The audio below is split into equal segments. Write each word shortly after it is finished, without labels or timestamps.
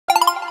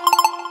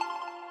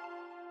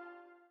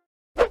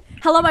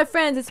Hello my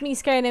friends, it's me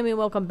Skyname and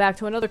welcome back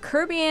to another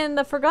Kirby and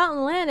the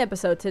Forgotten Land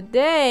episode.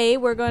 Today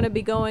we're going to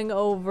be going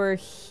over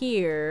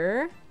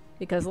here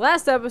because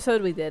last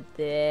episode we did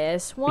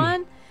this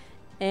one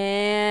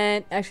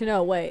and actually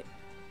no wait,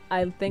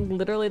 I think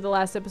literally the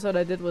last episode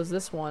I did was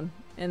this one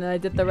and then I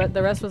did the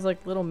rest was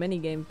like little mini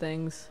game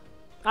things.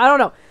 I don't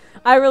know,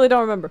 I really don't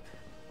remember.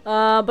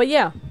 But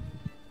yeah,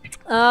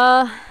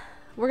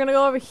 we're gonna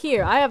go over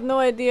here. I have no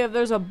idea if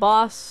there's a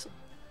boss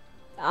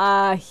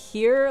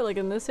here, like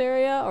in this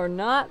area or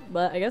not,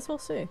 but I guess we'll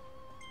see.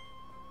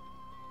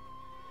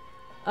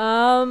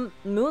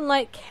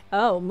 Moonlight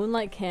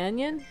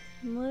Canyon?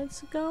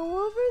 Let's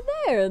go over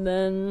there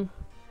then.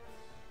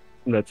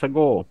 Let's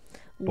go.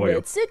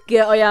 Let's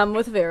go. Oh yeah, I'm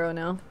with Vero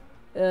now,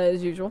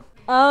 as usual.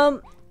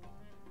 Vero,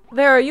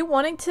 are you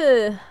wanting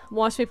to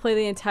watch me play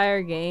the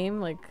entire game,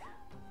 like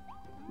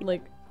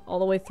all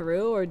the way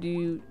through, or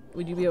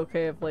would you be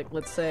okay if, like,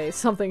 let's say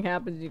something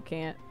happens you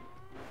can't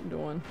do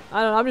one?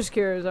 I don't know, I'm just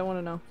curious, I want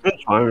to know.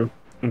 That's fine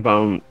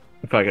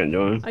if I can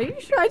do it. Are you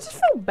sure? I just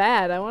feel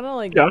bad. I want to,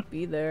 like,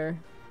 be there.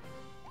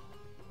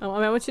 Oh, I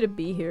mean, I want you to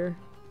be here.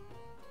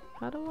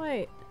 How do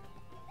I...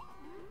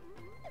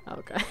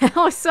 Okay. I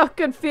was so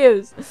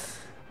confused.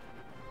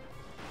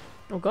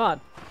 Oh,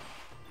 God.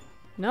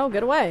 No,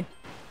 get away.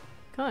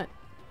 Come on.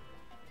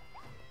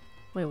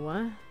 Wait,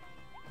 what?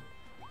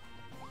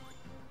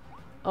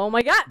 Oh,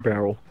 my God!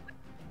 Barrel.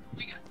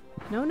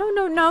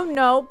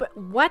 No, but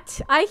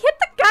what? I hit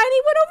the guy and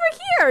he went over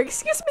here!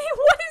 Excuse me,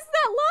 what is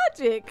that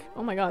logic?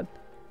 Oh my god.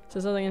 Is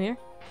there something in here?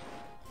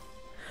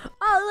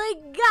 Oh my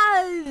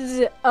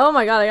god! Oh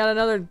my god, I got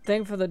another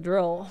thing for the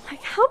drill.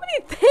 Like, how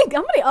many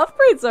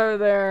upgrades are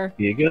there?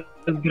 You get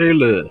the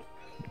drill.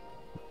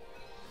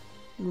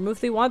 Remove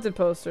the wanted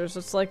posters,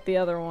 just like the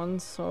other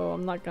ones, so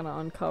I'm not gonna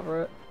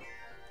uncover it.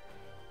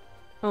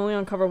 I only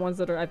uncover ones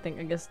that are, I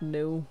guess,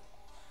 new.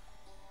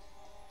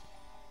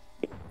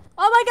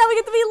 Oh my god, we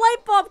get to be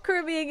Light Bulb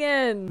Kirby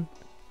again!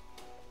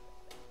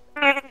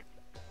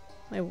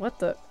 Wait, what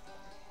the?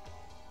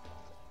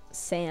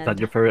 Sand. Is that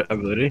your favorite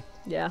ability?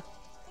 Yeah.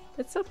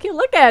 It's so cute,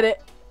 look at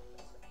it!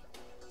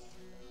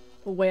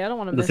 Oh, wait, I don't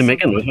want to miss Does he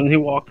make a noise when he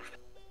walks?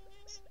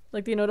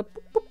 Like, do you know the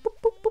boop, boop, boop,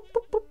 boop, boop,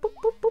 boop, boop, boop,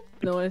 boop,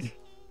 boop noise?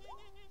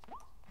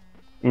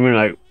 I mean,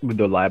 like, with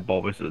the light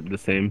bulb, is it the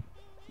same?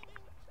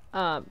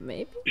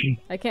 Maybe?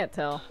 I can't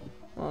tell.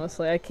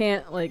 Honestly, I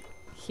can't, like,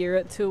 hear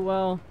it too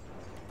well.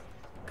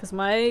 Because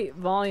my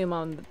volume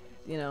on,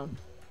 you know,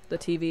 the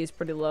TV is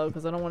pretty low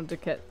because I don't want it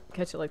to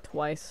catch it like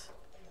twice.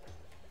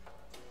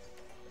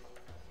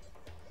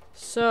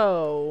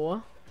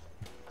 So,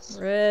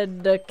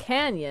 Red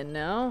Canyon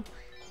now.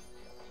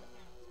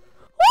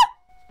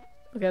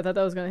 Okay, I thought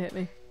that was gonna hit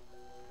me.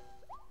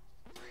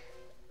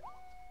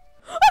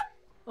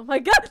 Oh my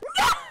god!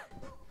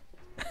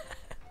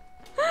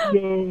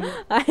 No.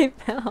 I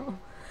fell.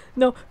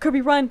 No, Kirby,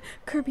 run!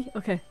 Kirby,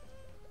 okay.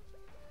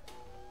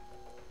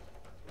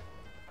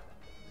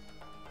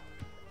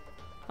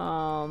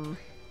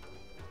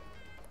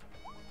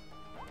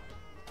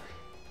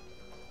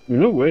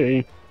 No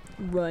way.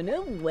 Run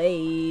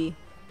away.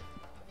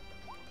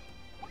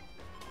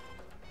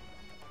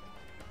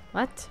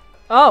 What?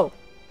 Oh!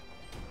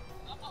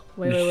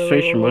 Wait, This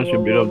station reminds me a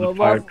bit of the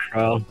fire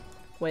trial.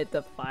 Wait,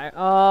 the fire.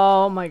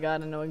 Oh my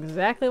god, I know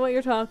exactly what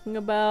you're talking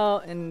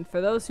about. And for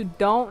those who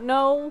don't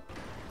know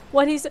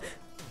what he's.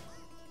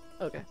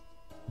 Okay.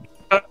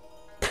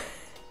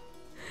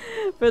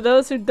 For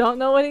those who don't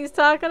know what he's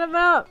talking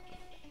about,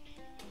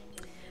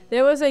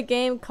 there was a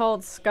game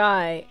called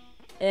Sky,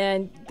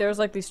 and there's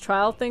like these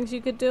trial things you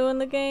could do in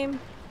the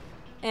game,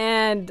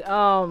 and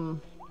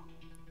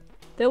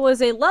there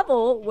was a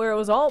level where it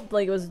was all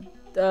like it was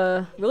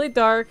really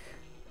dark,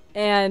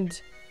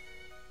 and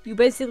you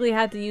basically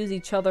had to use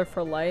each other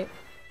for light.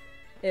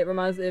 I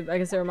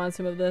guess it reminds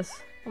him of this.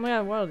 Oh my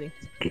god, what are they?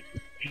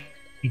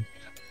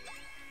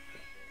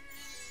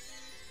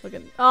 Look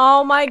at.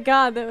 Oh my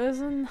god, that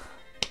wasn't.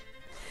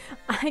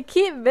 I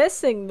keep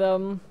missing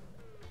them.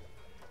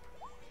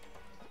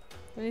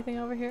 Anything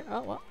over here?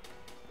 Oh, what?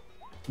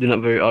 They're not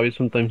very obvious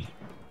sometimes.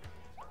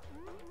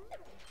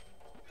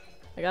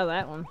 I got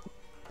that one.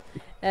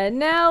 And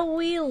now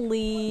we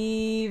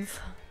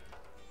leave.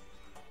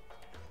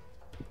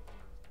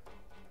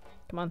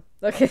 Come on.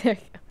 Okay, there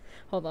you go.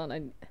 Hold on, I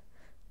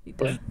need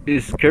to...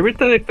 Is Kirby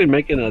technically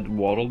making a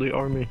Waddle the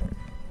army?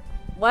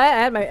 What? I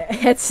had my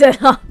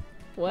headset on.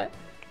 What?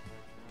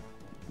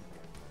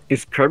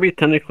 Is Kirby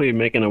technically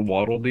making a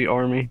Waddle the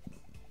army?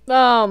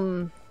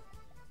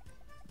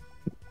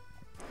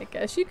 I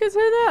guess you could say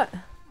that.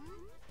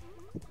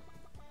 I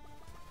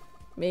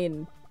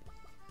mean...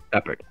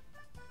 Epic.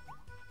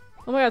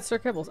 Oh my god, Sir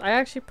Kibbles. I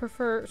actually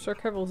prefer Sir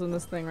Kibbles in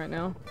this thing right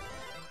now.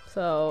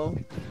 So...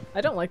 I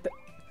don't like that.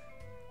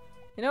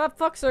 You know what?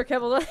 Fuck Sir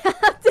Kibbles.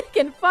 I'm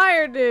taking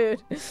fire,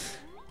 dude!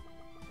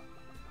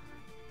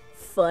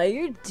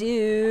 Fire,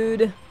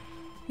 dude!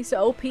 He's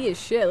so OP as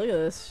shit. Look at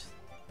this.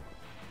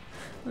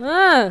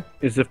 Ah!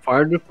 Is the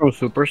fire dude from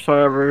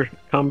Superstar ever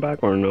come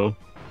back or no?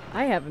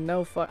 I have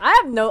no fuck. I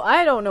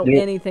don't know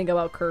anything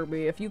about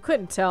Kirby. If you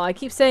couldn't tell, I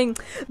keep saying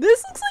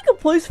this looks like a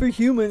place for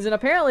humans, and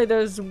apparently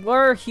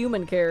were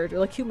human characters,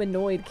 like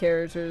humanoid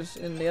characters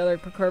in the other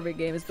Kirby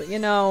games. But you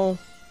know,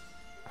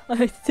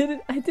 I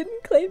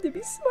didn't claim to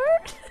be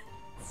smart,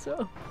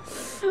 so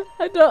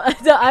I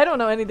don't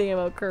know anything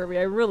about Kirby.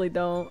 I really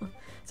don't.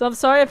 So I'm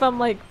sorry if I'm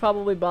like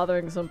probably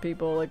bothering some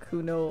people like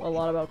who know a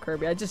lot about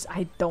Kirby. I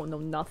don't know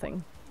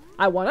nothing.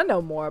 I want to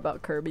know more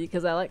about Kirby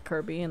because I like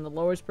Kirby and the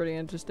lore is pretty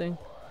interesting.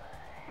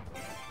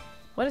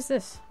 What is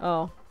this?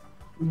 Oh.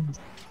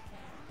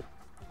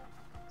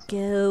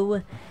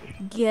 Go.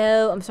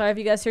 Go. I'm sorry if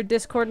you guys hear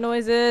Discord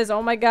noises.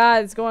 Oh my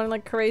god, it's going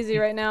like crazy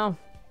right now.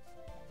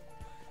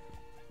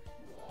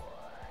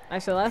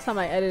 Actually, last time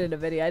I edited a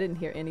video, I didn't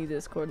hear any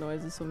Discord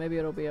noises, so maybe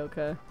it'll be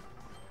okay.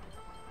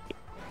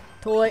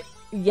 Toy.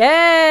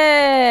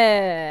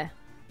 Yeah!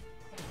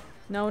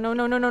 No, no,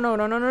 no, no, no, no,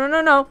 no, no, no,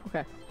 no, no.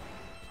 Okay.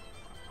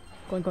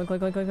 Go, go, go,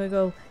 go, go, go,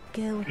 go.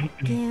 Go,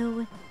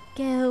 go,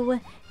 go.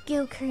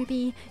 Go,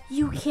 Kirby.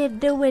 You can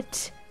do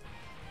it.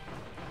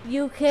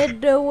 You can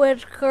do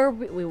it,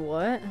 Kirby. Wait,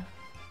 what?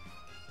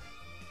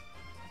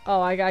 Oh,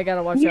 I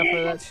gotta watch out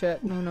for that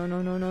shit. No, no,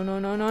 no, no, no, no,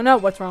 no, no, no.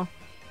 What's wrong?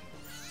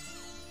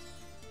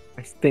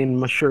 I stained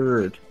my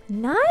shirt.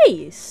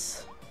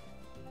 Nice.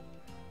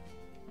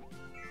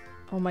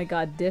 Oh my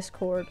god,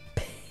 Discord.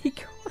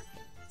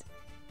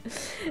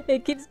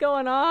 It keeps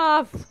going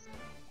off.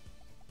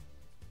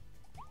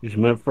 Just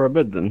meant for a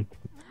bit then.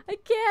 I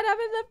can't. I'm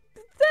in the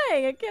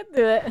thing. I can't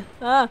do it.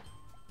 Ah.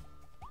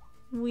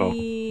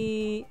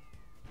 We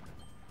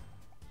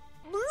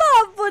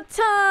love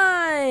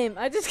time.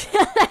 I just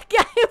can't. That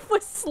guy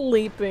was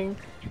sleeping.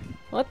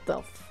 What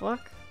the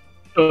fuck?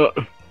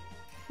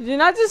 Did you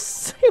not just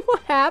see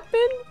what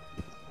happened?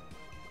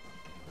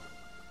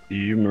 Did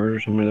you murder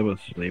somebody that was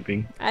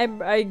sleeping?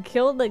 I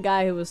killed the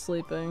guy who was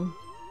sleeping.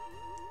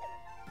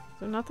 Is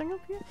there nothing up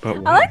here? But I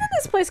like that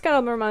this place kind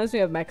of reminds me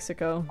of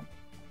Mexico.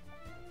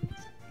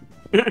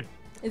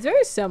 It's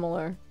very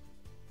similar.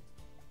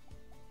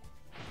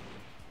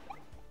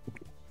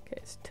 Okay,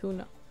 it's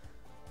tuna.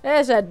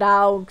 There's a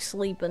dog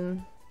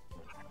sleeping.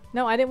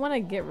 No, I didn't want to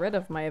get rid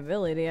of my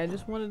ability. I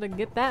just wanted to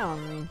get that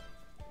on me.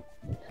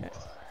 Okay.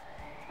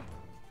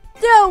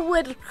 Do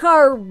it,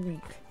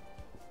 Kirby!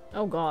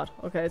 Oh god.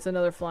 Okay, it's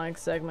another flying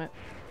segment.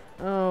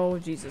 Oh,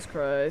 Jesus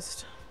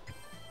Christ.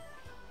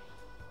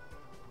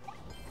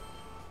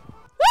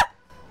 Ah!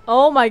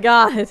 Oh my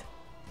god!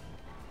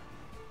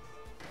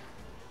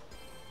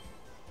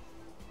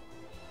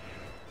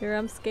 Here,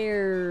 I'm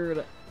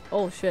scared.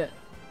 Oh shit.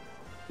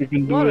 You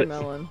can do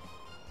Watermelon.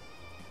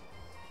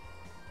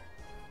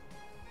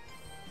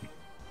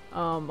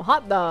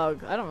 Hot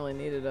dog. I don't really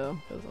need it though,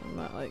 because I'm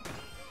not like...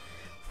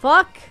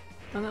 Fuck!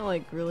 I'm not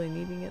like really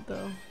needing it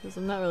though, because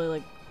I'm not really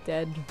like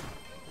dead.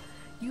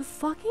 You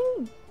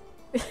fucking...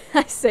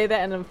 I say that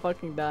and I'm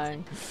fucking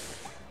dying.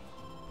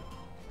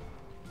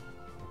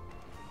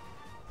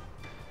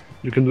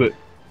 You can do it.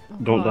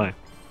 Don't die.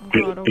 Oh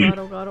god, oh god,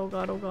 oh god, oh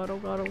god, oh god, oh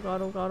god, oh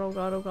god, oh god, oh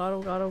god, oh god,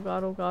 oh god, oh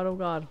god, oh god, oh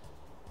god.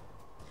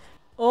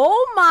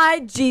 Oh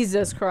my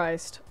Jesus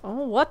Christ.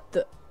 Oh, what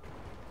the...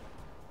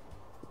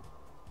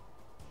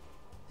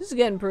 This is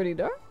getting pretty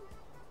dark.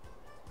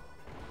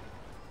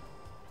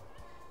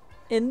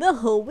 In the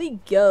hole we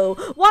go.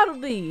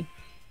 Waddle-dee!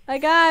 I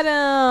got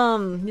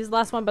he's the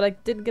last one, but I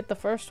didn't get the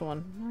first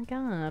one. Oh my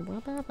god, what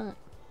about that?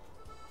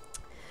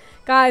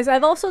 Guys,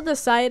 I've also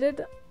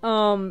decided,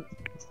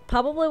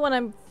 probably when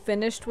I'm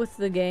finished with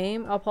the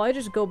game, I'll probably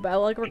just go back,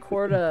 like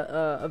record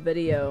a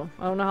video.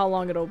 I don't know how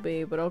long it'll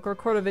be, but I'll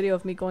record a video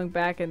of me going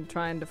back and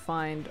trying to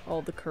find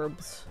all the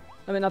Kirbs.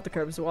 I mean, not the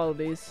Kirbs, the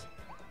Wallabies.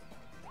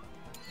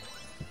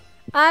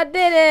 I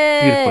did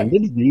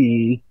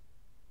it!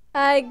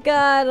 I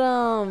got,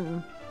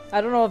 I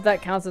don't know if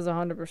that counts as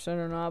 100%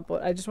 or not,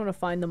 but I just want to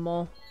find them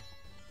all.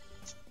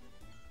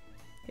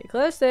 Okay,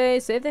 clear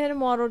stage, save the hidden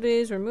Waddle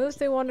Dees, remove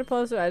the wonder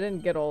poster. I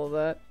didn't get all of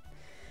that.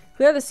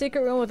 Clear the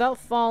secret room without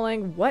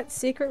falling. What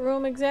secret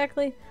room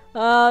exactly?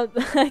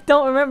 I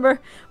don't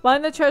remember.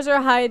 Find the treasure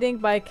hiding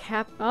by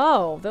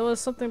Oh, there was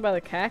something by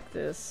the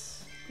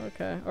cactus.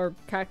 Okay, or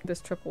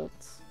cactus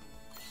triplets.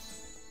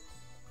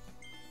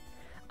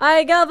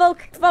 I got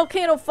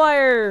volcano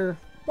fire!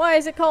 Why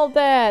is it called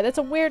that? That's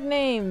a weird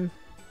name.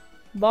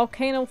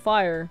 Volcano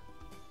fire.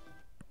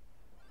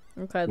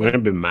 Okay. Wouldn't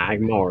it be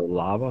magma or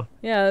lava?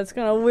 Yeah, that's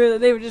kind of weird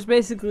that they would just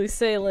basically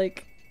say,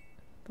 like,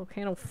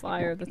 volcano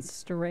fire. That's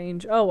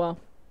strange. Oh, well.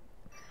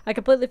 I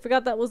completely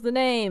forgot that was the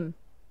name.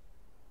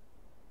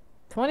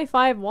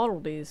 25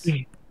 Waddle Dees.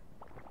 Do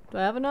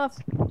I have enough?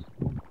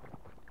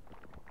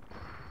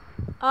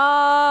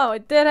 Oh, I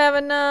did have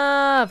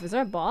enough! Is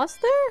there a boss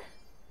there?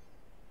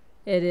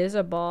 It is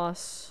a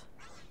boss.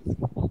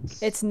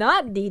 It's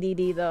not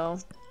DDD, though.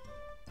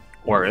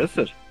 Where is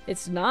it?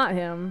 It's not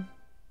him.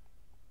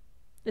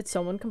 It's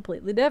someone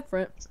completely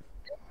different.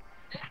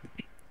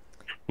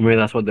 Maybe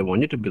that's what they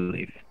want you to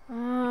believe.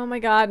 Oh my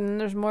god, and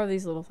there's more of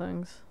these little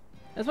things.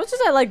 As much as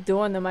I like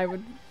doing them, I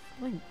would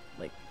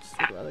like just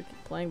rather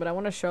keep playing, but I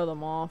want to show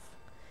them off.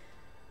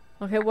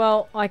 Okay,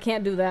 well, I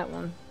can't do that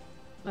one.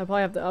 I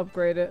probably have to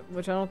upgrade it,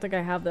 which I don't think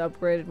I have the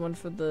upgraded one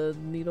for the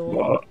needle.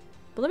 What?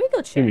 But let me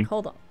go check.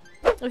 Hold on.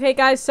 Okay,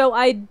 guys, so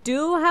I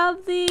do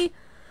have the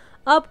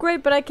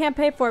upgrade, but I can't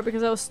pay for it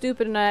because I was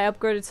stupid and I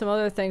upgraded some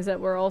other things that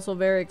were also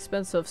very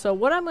expensive. So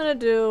what I'm gonna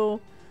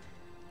do,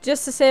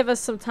 just to save us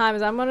some time,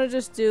 is I'm gonna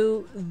just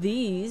do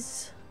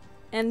these.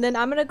 And then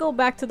I'm gonna go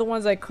back to the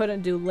ones I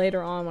couldn't do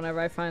later on whenever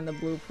I find the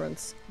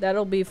blueprints.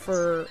 That'll be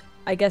for,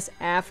 I guess,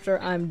 after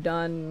I'm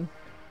done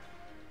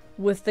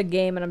with the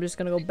game and I'm just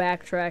gonna go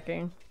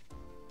backtracking.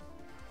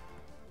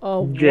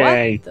 Oh,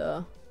 Yay. what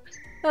the?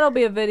 That'll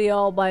be a video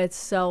all by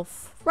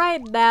itself.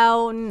 Right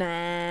now,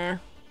 nah. I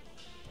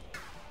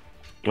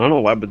don't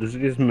know why, but this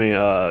gives me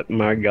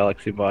Mario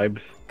Galaxy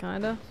vibes.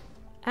 Kinda.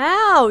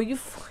 Ow, you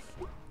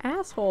fucking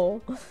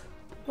asshole.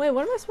 Wait,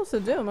 what am I supposed to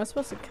do? Am I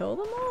supposed to kill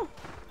them all?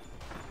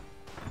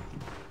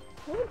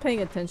 I wasn't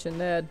paying attention,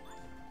 Ned.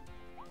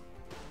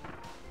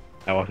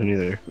 I wasn't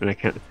either, and I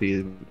can't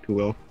see too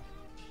well.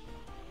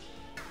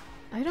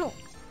 I don't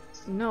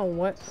know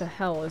what the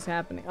hell is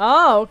happening.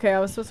 Oh, okay, I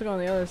was supposed to go on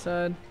the other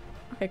side.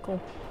 Okay, cool.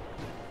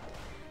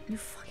 You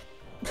fucking...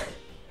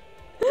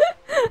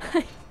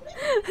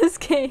 This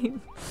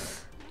game.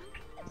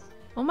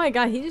 Oh my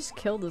god, he just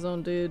killed his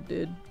own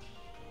dude.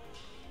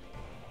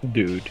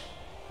 Get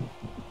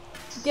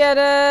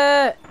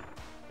it!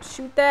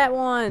 Shoot that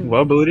one! What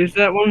ability is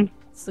that one?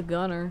 It's the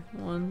gunner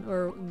one,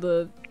 or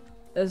the...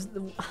 I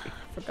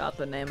forgot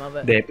the name of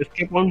it. The Ape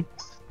Escape one?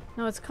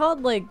 No, it's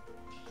called like...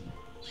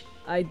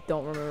 I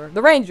don't remember.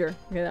 The Ranger!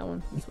 Okay, that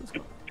one. That's what it's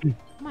called.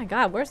 Oh my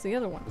god, where's the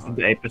other one? Is it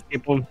the Ape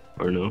Escape one?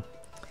 Or no?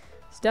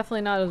 It's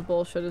definitely not as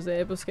bullshit as the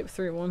Ape Escape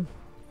 3 one.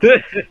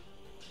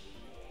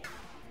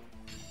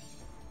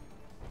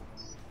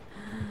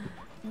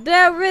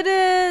 There it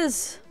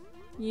is!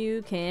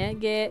 You can't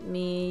get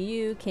me,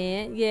 you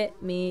can't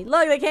get me.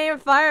 Look, they can't even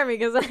fire me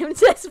because I'm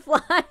just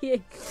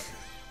flying.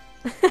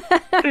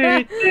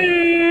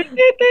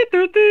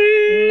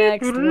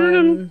 Next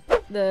one.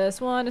 This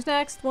one is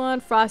next one.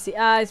 Frosty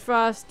Eyes,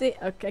 Frosty.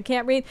 Okay, I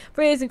can't read.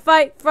 Freezing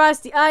fight,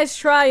 Frosty Eyes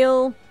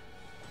trial.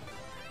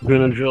 We're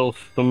gonna drill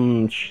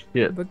some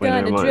shit. We're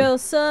gonna drill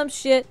some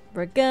shit.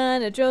 We're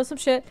gonna drill some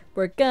shit.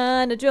 We're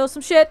gonna drill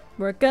some shit.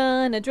 We're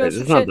gonna drill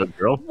some shit. Not the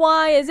drill.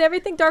 Why is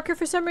everything darker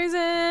for some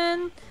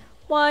reason?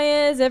 Why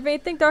is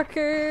everything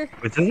darker?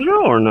 Is this a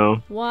drill or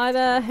no? Why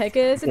the heck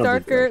is it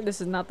darker? This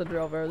is not the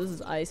drill, Veru. This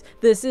is ice.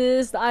 This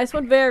is the ice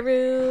one,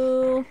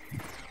 Veru.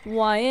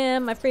 Why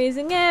am I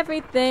freezing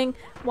everything?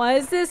 Why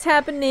is this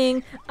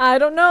happening? I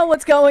don't know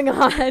what's going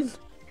on.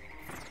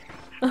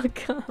 Oh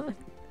god.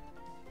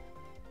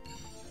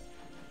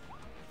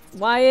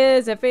 Why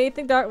is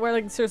everything dark? Well,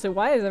 like, seriously,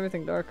 why is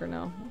everything darker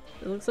now?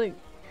 It looks like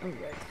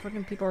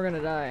fucking people are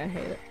gonna die. I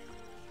hate it.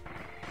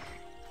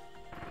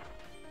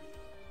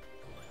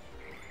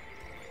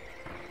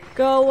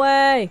 Go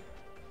away!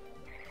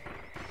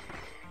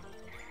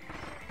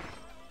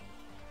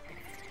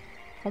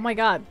 Oh my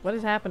god, what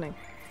is happening?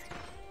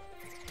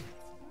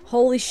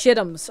 Holy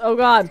shitums. Oh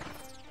god.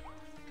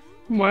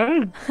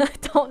 What? I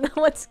don't know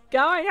what's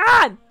going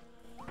on!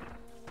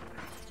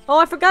 Oh,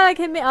 I forgot I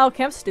can make- oh,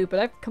 okay, I'm stupid.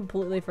 I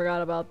completely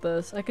forgot about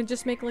this. I can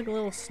just make like a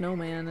little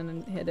snowman and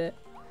then hit it.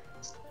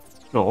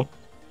 No.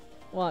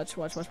 Watch.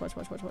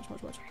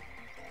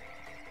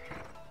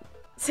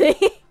 See?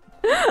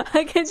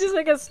 I can just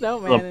make a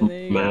snowman and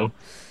there you go.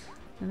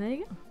 And there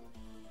you go.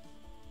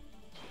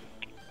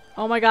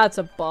 Oh my god, it's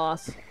a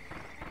boss.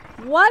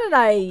 Why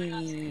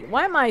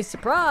am I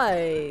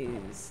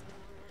surprised?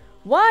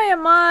 Why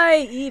am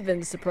I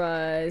even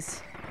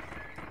surprised?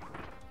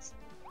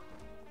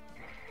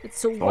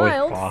 It's a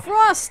wild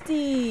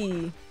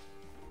Frosty!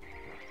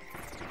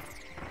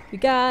 We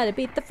gotta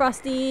beat the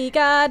Frosty,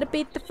 gotta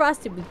beat the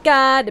Frosty, we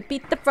gotta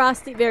beat the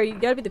Frosty. Very, you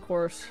gotta be the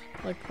chorus.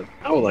 Like the,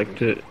 I would like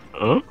to,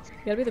 You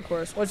gotta be the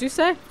chorus. What'd you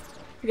say?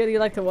 You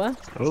like to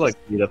what? I would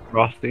like to be the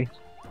Frosty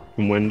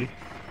from Wendy.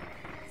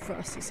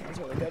 Frosty sounds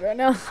really good right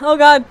now. Oh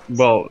god!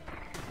 Well,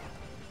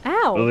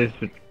 ow! at least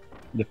with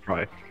the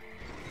fry.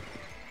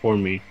 For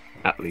me,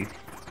 at least.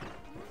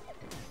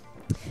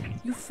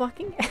 You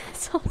fucking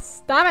asshole.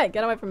 Stop it!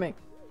 Get away from me.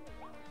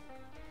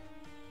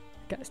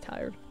 Guy's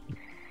tired.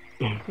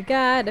 We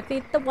gotta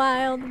beat the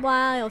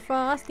wild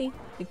Frosty.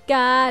 We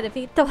gotta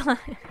beat the wild.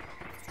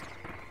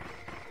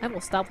 I will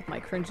stop with my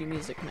cringy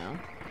music now.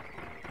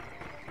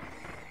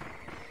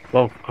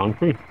 Well,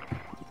 concrete.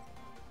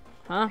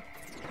 Huh?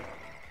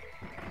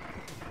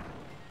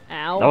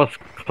 Ow. That was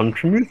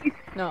country music?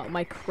 No,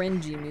 my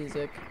cringy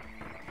music.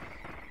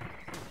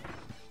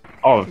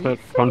 Oh,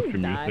 that's country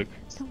music.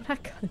 No,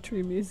 not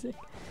country music.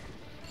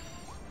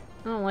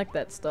 I don't like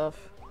that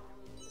stuff.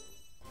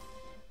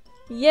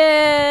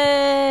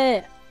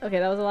 Yeah! Okay,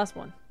 that was the last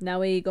one. Now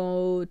we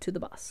go to the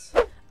boss.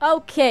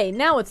 Okay,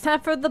 now it's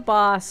time for the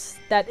boss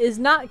that is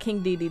not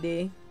King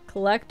DDD.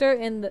 Collector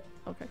in the...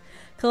 Okay.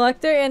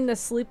 Collector in the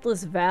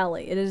Sleepless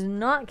Valley. It is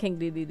not King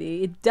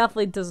DDD. It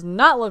definitely does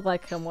not look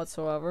like him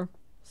whatsoever.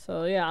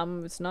 So yeah,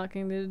 it's not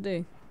King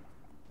DDD.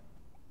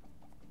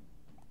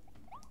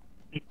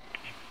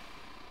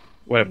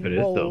 What if it is,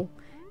 though?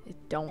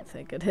 don't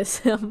think it is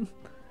him.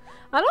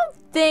 I don't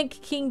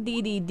think King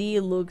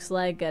DDD looks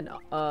like an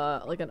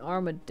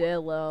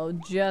armadillo.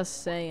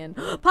 Just saying.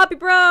 Poppy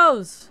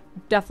Bros!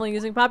 Definitely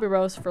using Poppy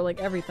Bros for like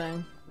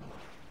everything.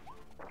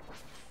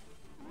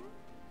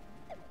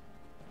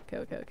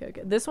 Okay.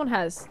 This one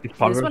has a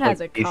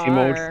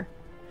car.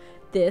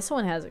 This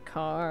one has a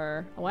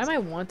car. Why am I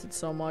wanted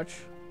so much?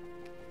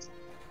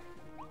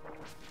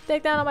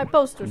 Take down all my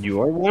posters. You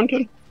are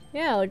wanted?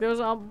 Yeah, like there's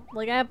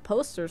like I have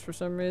posters for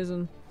some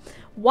reason.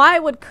 Why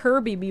would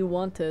Kirby be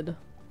wanted?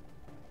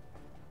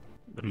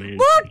 I mean,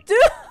 look, dude!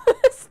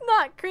 It's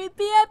not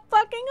creepy at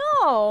fucking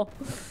all!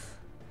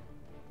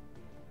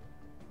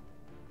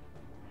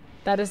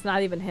 That is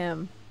not even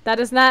him. That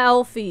is not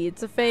Elfie.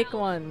 It's a fake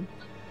one.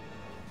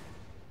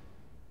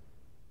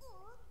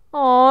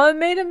 Aw, it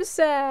made him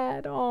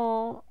sad.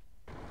 Aw.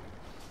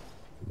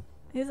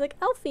 He's like,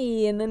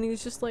 Elfie! And then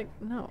he's just like,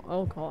 no.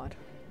 Oh, God.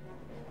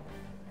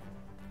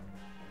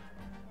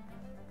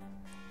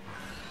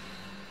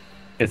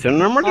 It's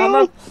an armadillo?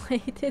 Armor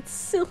plated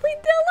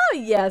Sillydillo?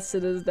 Yes,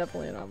 it is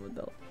definitely an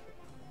armadillo.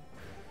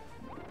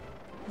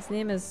 His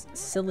name is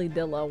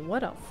Sillydillo.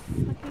 What a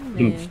fucking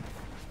name.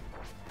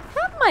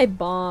 Have my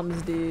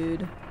bombs,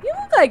 dude. You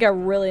look like a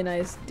really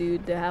nice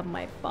dude to have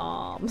my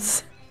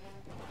bombs.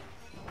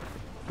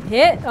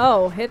 Hit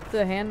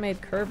the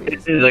handmade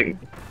Kirby's. Like,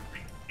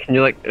 can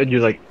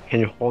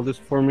you hold this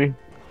for me?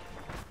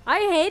 I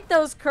hate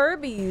those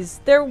Kirby's.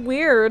 They're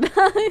weird.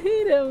 I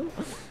hate them.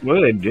 What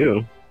do they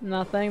do?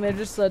 Nothing. They're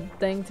just a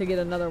thing to get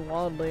another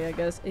Wildly, I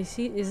guess. Is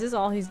this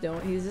all he's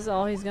doing? Is this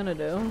all he's gonna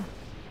do?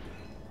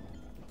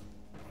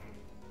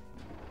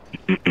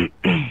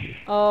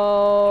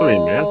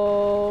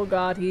 Oh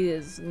God, he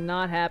is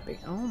not happy.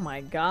 Oh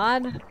my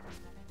God.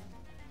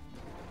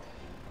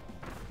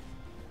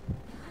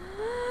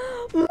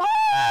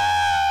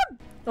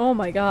 Oh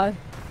my God.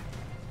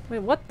 Wait,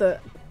 what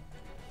the?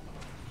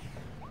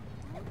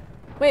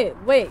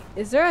 Wait,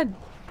 is there a...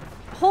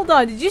 Hold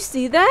on, did you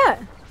see that?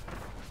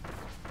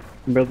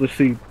 I'm about to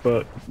see,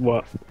 but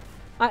what?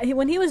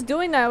 When he was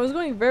doing that, I was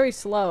going very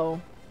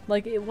slow.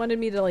 Like, it wanted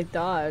me to, like,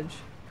 dodge.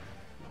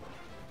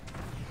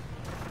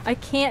 I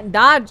can't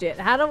dodge it.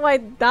 How do I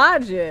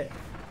dodge it?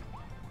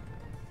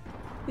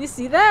 You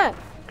see that?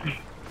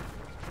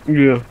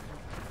 Yeah.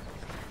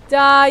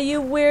 Die,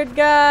 you weird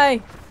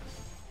guy!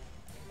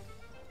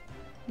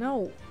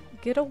 No,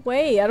 get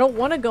away. I don't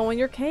want to go in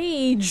your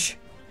cage.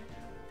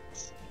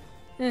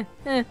 You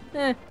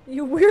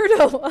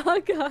weirdo.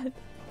 Oh, God.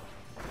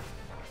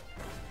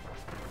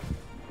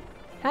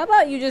 How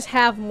about you just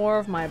have more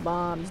of my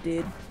bombs,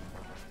 dude?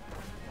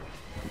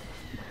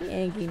 He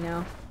angry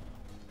now.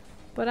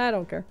 But I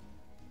don't care.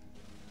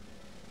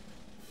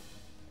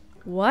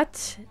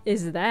 What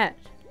is that?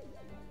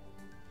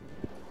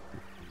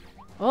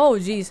 Oh,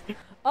 jeez.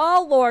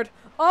 Oh, Lord.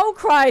 Oh,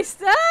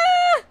 Christ.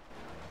 Ah!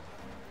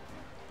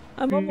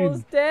 I'm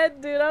almost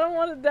dead, dude. I don't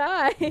want to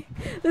die.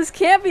 This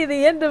can't be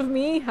the end of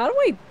me. How do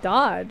I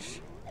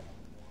dodge?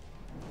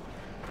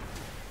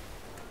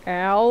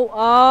 Ow.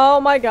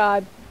 Oh, my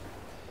God.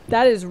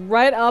 That is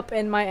right up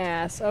in my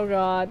ass. Oh,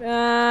 God.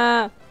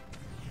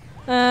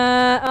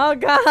 Oh,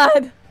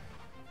 God.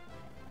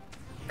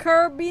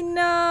 Kirby,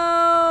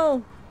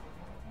 no.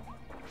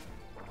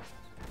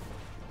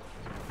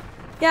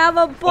 You have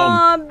a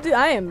bomb. Dude,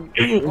 I am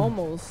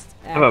almost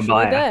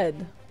actually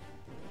dead.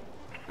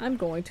 I'm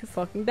going to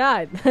fucking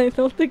die. I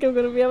don't think I'm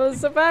going to be able to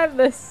survive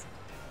this.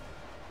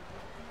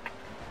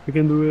 You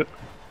can do it.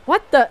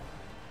 What the?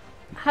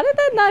 How did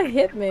that not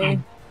hit me?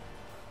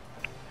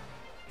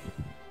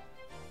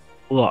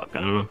 Look,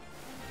 I don't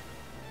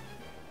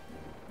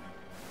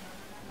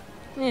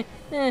know.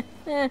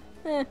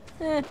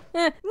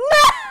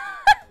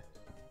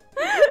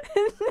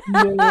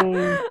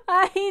 No!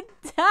 I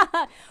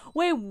died.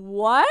 Wait,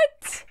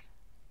 what?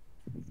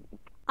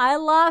 I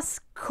lost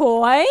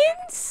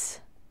coins?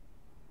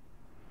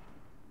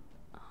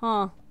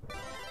 Huh.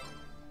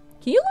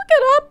 Can you look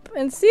it up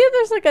and see if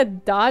there's like a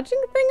dodging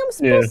thing I'm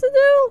supposed to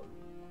do?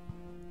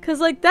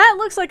 Cause like that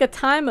looks like a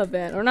time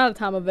event, or not a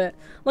time event,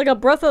 like a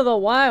Breath of the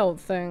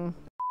Wild thing.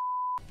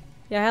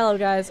 Yeah, hello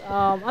guys.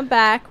 I'm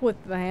back with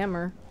the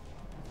hammer.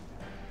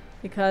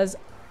 Because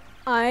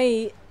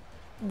I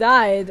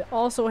died.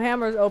 Also,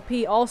 hammer's OP.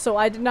 Also,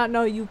 I did not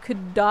know you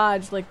could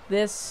dodge like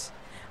this.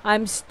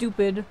 I'm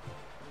stupid.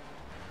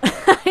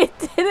 I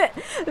did it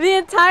the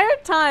entire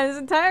time, this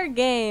entire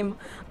game.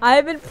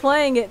 I've been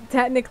playing it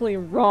technically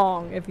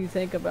wrong, if you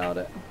think about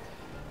it.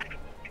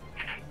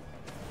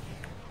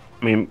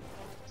 I mean,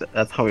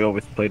 that's how we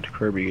always played the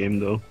Kirby game,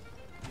 though.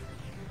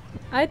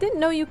 I didn't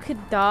know you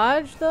could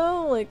dodge,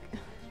 though. Like,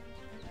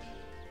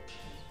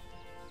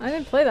 I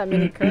didn't play that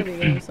many Kirby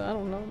games, so I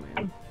don't know,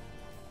 man.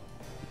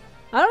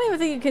 I don't even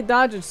think you could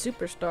dodge in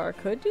Superstar,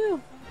 could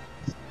you?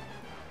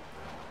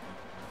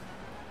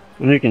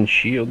 And you can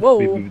shield.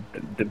 Whoa.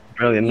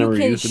 Barely never you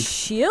can used it.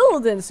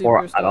 shield in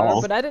Or at Superstar,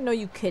 all. but I didn't know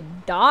you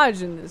could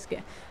dodge in this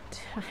game.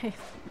 I have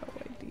no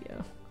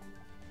idea.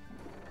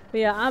 But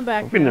yeah, I'm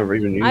back. We never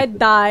even used I it.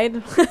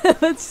 died.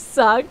 It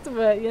sucked,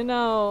 but you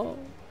know.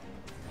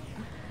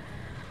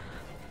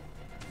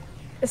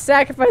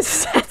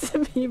 sacrifices had to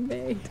be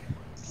made.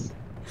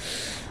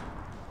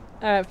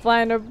 Alright,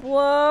 flying or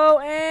blow,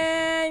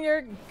 and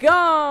you're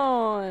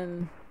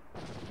gone!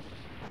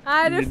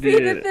 I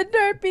defeated the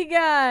derpy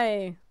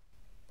guy!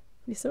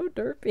 He's so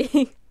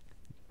derpy.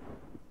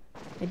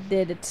 I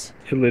did it.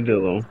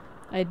 Chilladillo.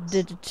 I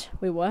did it.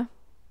 Wait, what?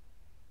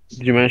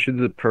 Did you manage to do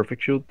the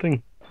perfect shield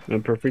thing? The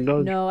perfect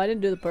dodge? No, I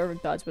didn't do the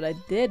perfect dodge, but I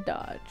did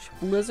dodge.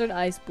 Blizzard,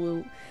 ice,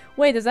 blue.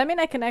 Wait, does that mean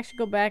I can actually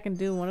go back and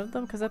do one of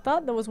them? Because I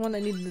thought there was one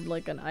that needed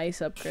like an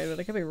ice upgrade, but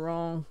I could be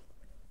wrong.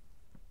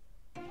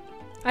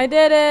 I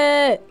did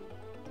it!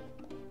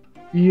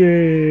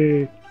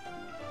 Yay!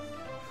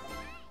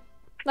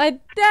 I did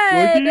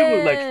Well, you it!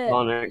 look like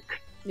Sonic.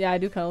 Yeah, I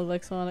do kind of look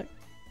like Sonic.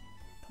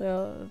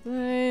 Clear the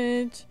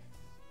page.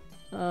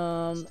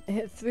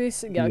 Hit 3.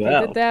 Yeah, okay,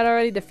 Wow. did that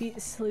already. Defeat.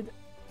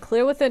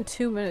 Clear within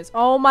 2 minutes.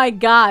 Oh my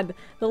god!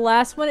 The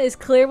last one is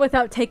clear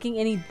without taking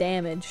any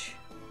damage.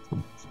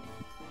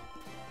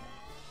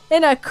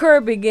 In a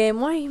Kirby game,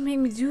 why do you make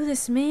me do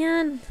this,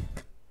 man?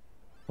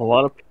 A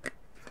lot of...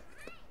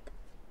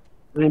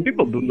 I mean,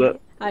 people do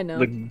that. I know.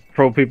 Like,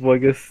 pro people, I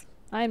guess.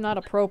 I am not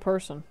a pro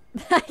person.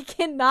 I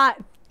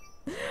cannot.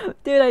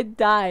 Dude, I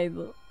died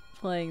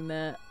playing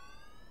that.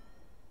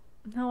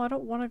 No, I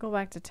don't want to go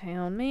back to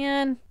town,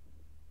 man.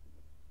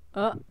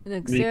 Oh,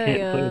 next You can't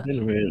play area. with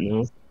him right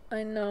now.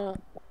 I know.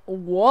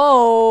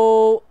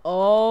 Whoa!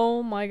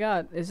 Oh my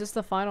god. Is this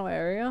the final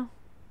area?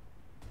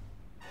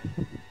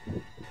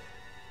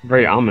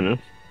 Very ominous.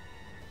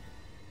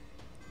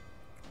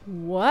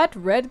 What?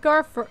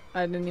 Redgar for—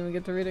 I didn't even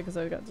get to read it because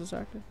I got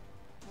distracted.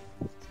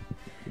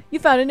 You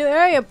found a new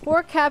area.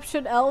 Poor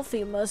captured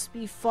Elfie must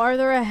be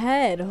farther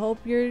ahead. Hope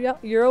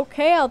you're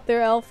okay out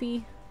there,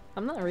 Elfie.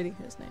 I'm not reading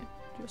his name.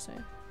 Just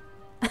saying.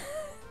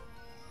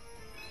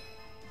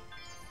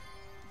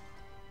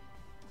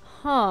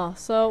 Huh.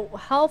 So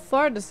how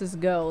far does this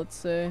go? Let's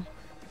see.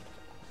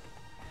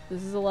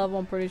 This is a level,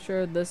 I'm pretty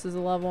sure. This is a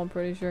level, I'm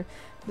pretty sure.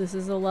 This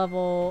is a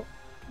level.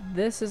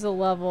 This is a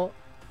level.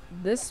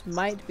 This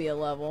might be a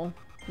level.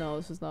 No,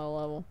 this is not a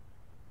level.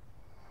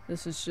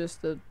 This is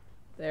just the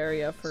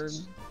area for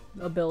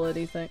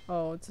ability thing.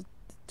 Oh, it's a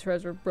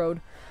treasure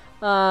road.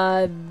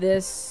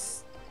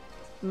 This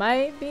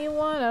might be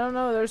one. I don't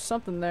know. There's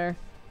something there.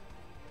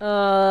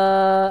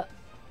 I'm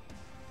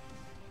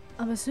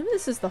assuming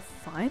this is the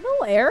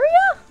final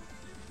area?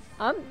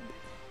 I'm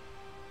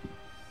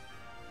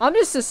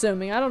just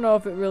assuming. I don't know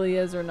if it really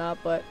is or not,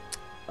 but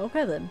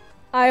okay then.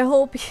 I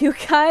hope you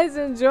guys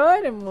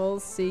enjoyed, and we'll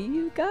see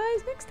you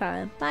guys next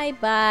time. Bye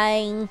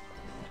bye.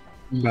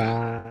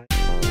 Bye.